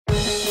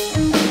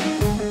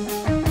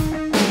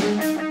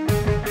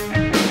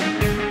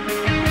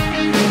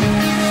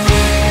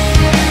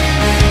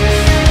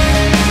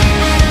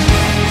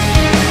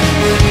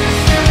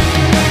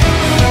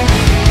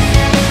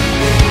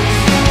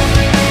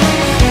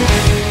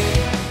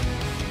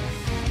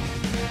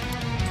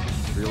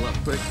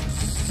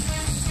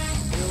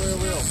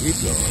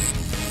keep going.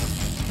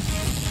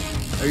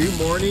 Are you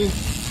Morny?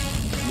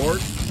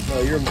 Mort?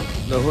 No, you're.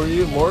 No, who are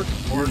you? Mort?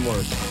 You're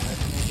Mort.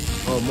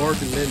 Oh,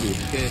 Mort and Mindy.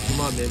 Okay,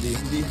 come on, Mindy.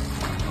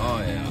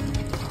 Oh yeah.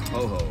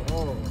 Ho ho.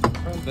 Oh,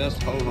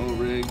 best ho ho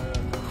rig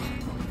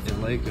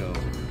in Laco.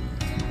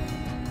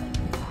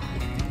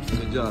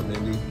 Good job,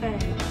 Mindy.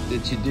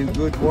 Did she do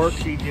good work?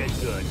 She did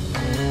good.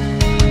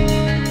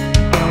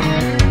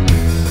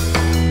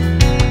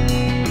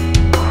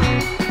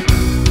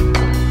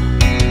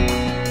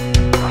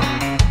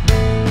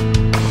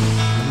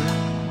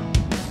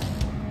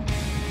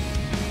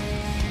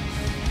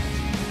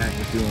 Mac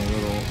was doing a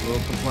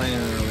little complaining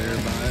earlier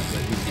about it,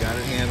 but he's got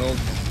it handled.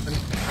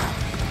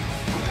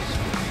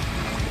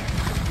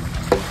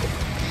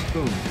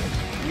 Spoon.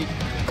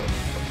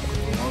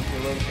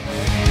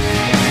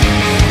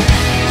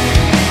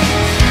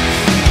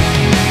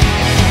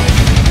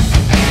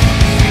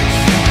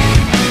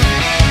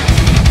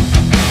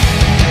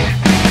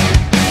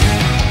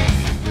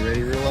 You ready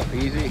to reel up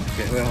easy?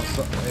 Okay, well,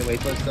 wait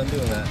till it's done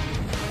doing that.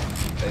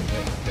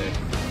 Okay.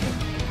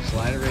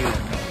 Slide it right in.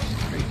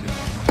 Great job.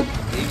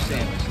 Dave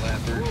Sandwich,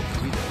 Lapper.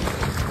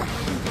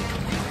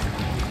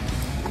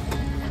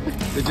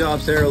 Good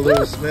job, Sarah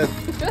Lewis Smith,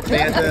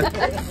 Santa,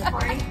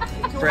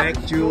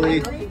 Frank,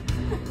 Julie.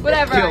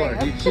 Whatever. Killer.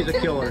 She's a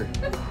killer.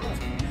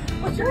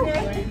 What's your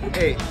name?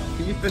 Hey,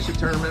 can you fish a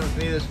tournament with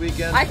me this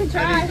weekend? I can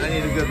try. I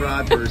need a good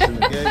rod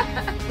person, okay?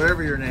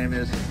 Whatever your name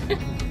is.